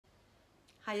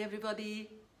Hi everybody,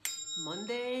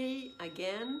 Monday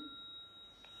again.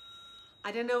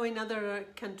 I don't know in other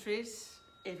countries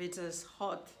if it's as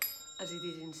hot as it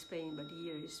is in Spain, but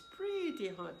here it's pretty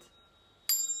hot.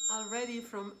 Already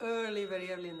from very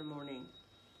early in the morning,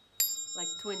 like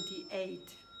 28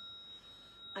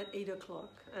 at 8 o'clock.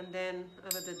 And then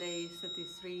over the day,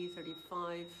 33,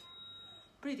 35,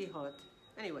 pretty hot.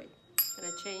 Anyway,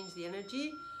 gonna change the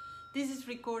energy. This is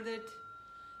recorded,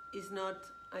 is not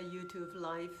a YouTube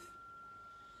live.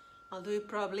 I'll do it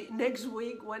probably next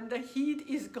week when the heat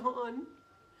is gone,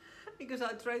 because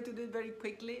I'll try to do it very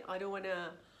quickly. I don't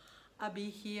wanna be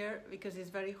here because it's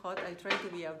very hot. I try to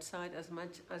be outside as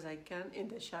much as I can in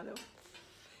the shadow.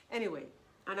 Anyway,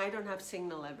 and I don't have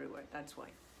signal everywhere, that's why.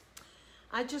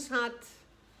 I just had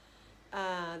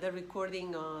the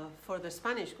recording for the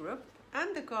Spanish group,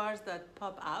 and the cards that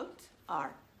pop out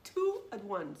are two at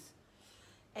once: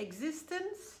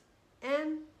 Existence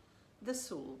and the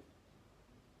Soul.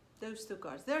 Those two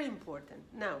cards, they're important.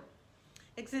 Now,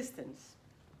 Existence.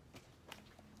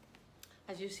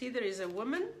 As you see, there is a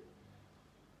woman,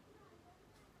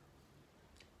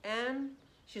 and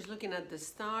she's looking at the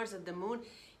stars, at the moon.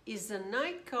 Is a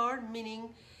night card,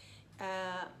 meaning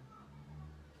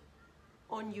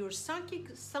on your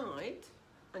psychic side,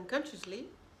 unconsciously,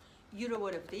 you know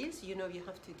what it is, you know you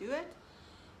have to do it,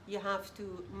 you have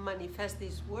to manifest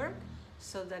this work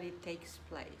so that it takes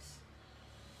place.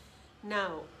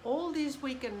 Now, all this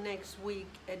week and next week,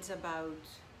 it's about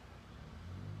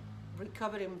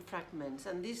recovering fragments,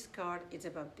 and this card is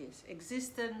about this.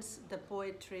 Existence, the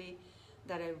poetry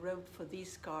that I wrote for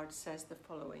this card says the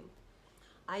following: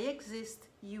 I exist,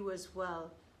 you as well,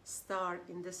 star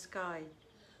in the sky.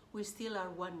 We still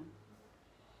are one.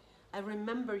 I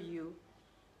remember you.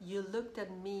 You looked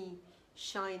at me,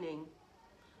 shining.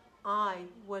 I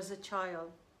was a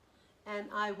child, and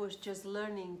I was just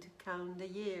learning to count the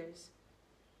years,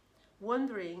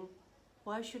 wondering,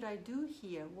 why should I do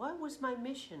here? What was my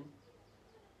mission?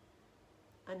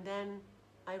 And then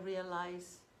I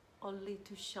realized only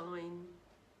to shine,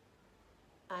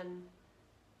 and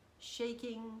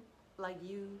shaking like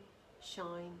you,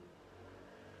 shine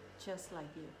just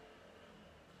like you.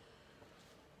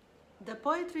 The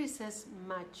poetry says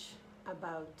much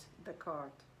about the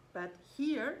card, but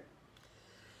here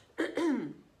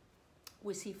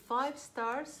we see 5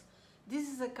 stars. This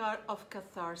is a card of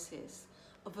catharsis,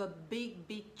 of a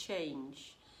big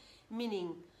change,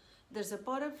 meaning there's a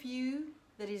part of you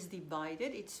that is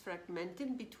divided, it's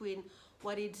fragmented between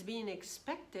what is being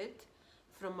expected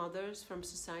from others, from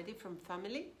society, from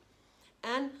family,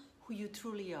 and who you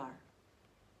truly are.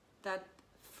 That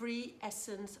free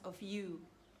essence of you,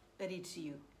 that it's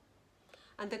you.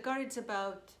 And the card is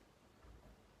about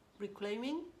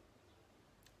reclaiming,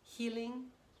 healing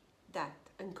that,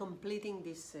 and completing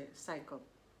this cycle.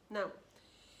 Now,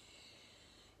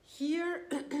 here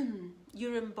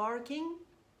you're embarking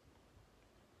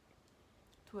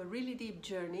to a really deep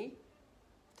journey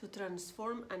to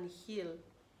transform and heal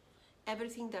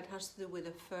everything that has to do with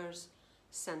the first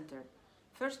center.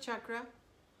 First chakra,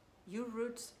 your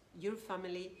roots, your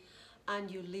family, and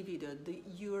your libido,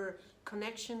 your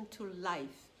connection to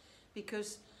life.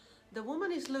 Because the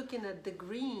woman is looking at the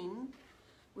green,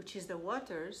 which is the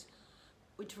waters,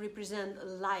 which represent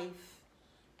life,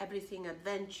 everything,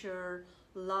 adventure,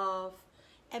 love,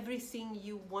 everything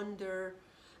you wonder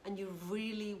and you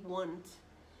really want,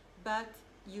 but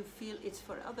you feel it's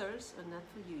for others and not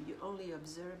for you. You're only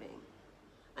observing.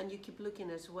 And you keep looking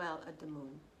as well at the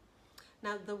moon.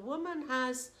 Now, the woman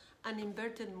has an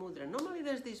inverted mudra. Normally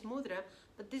there's this mudra,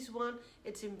 but this one,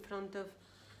 it's in front of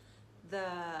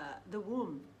the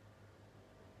womb.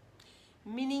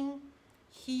 Meaning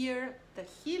here, the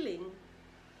healing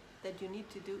that you need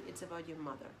to do, it's about your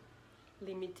mother.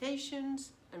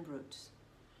 Limitations and roots.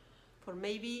 For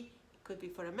maybe, it could be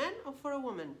for a man or for a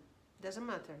woman. Doesn't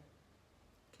matter.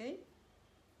 Okay?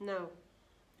 Now,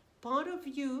 part of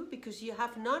you, because you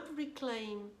have not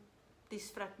reclaimed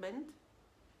this fragment,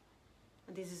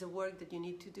 and this is a work that you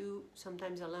need to do,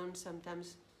 sometimes alone,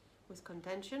 sometimes with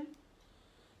contention,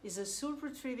 is a soul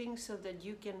retrieving so that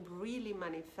you can really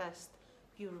manifest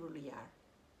who you really are.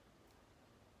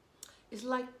 It's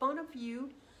like part of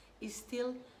you is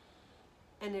still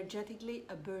energetically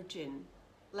a virgin,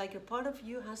 like a part of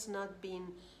you has not been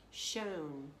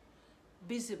shown,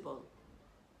 visible.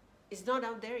 It's not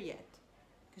out there yet,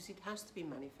 because it has to be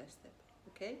manifested,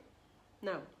 okay?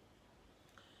 Now,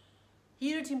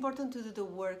 here it's important to do the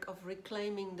work of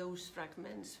reclaiming those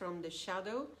fragments from the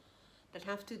shadow that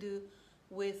have to do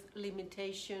with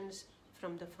limitations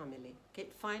from the family. Okay,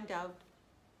 find out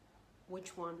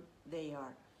which one they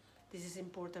are. This is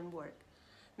important work.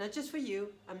 Not just for you,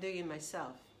 I'm doing it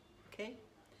myself. Okay?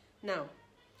 Now,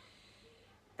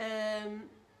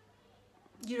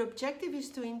 your objective is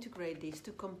to integrate this,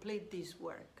 to complete this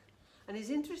work. And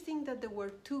it's interesting that there were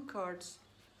two cards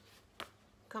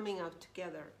coming out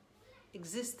together.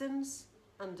 Existence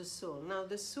and the soul. Now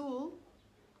the soul,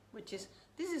 this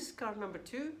is card number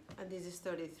 2 and this is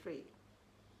 33.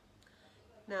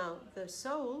 Now the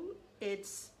soul,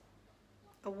 it's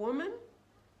a woman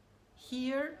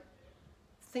here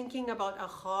thinking about a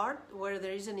heart where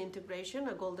there is an integration,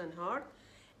 a golden heart,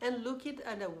 and looking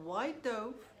at a white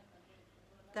dove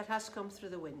that has come through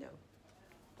the window.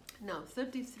 Now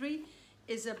 33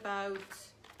 is about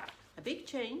a big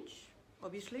change,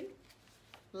 obviously,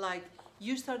 like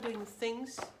you start doing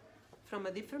things from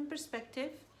a different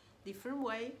perspective, different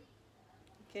way,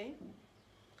 okay?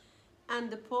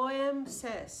 And the poem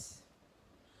says,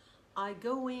 I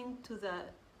go into the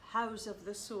house of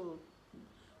the soul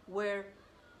where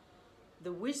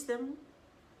the wisdom,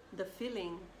 the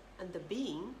feeling, and the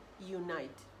being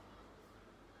unite.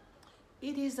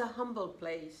 It is a humble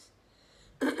place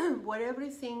where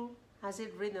everything has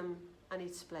its rhythm and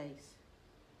its place.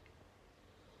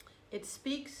 It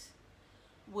speaks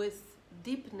with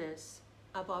deepness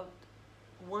about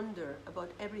wonder,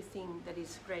 about everything that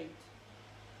is great.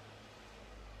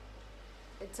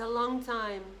 It's a long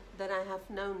time that I have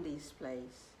known this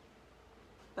place,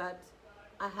 but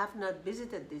I have not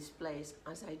visited this place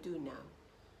as I do now.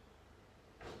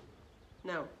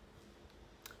 Now,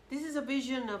 this is a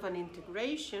vision of an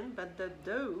integration, but the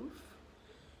dove,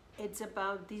 it's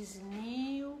about this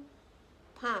new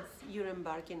path you're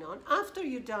embarking on after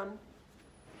you've done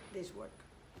this work.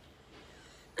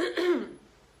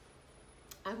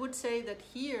 I would say that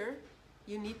here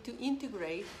you need to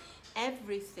integrate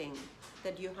everything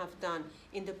that you have done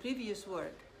in the previous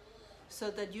work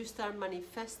so that you start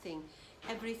manifesting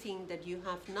everything that you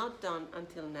have not done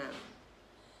until now.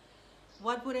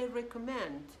 What would I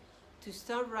recommend? To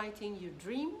start writing your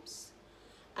dreams,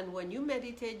 and when you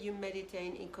meditate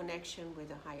in connection with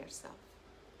the higher self.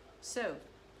 So,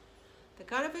 the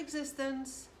card of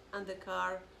existence and the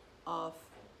card of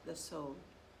the soul.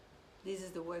 This is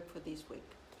the work for this week.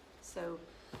 So,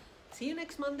 see you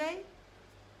next Monday.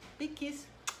 Big kiss.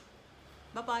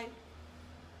 Bye-bye.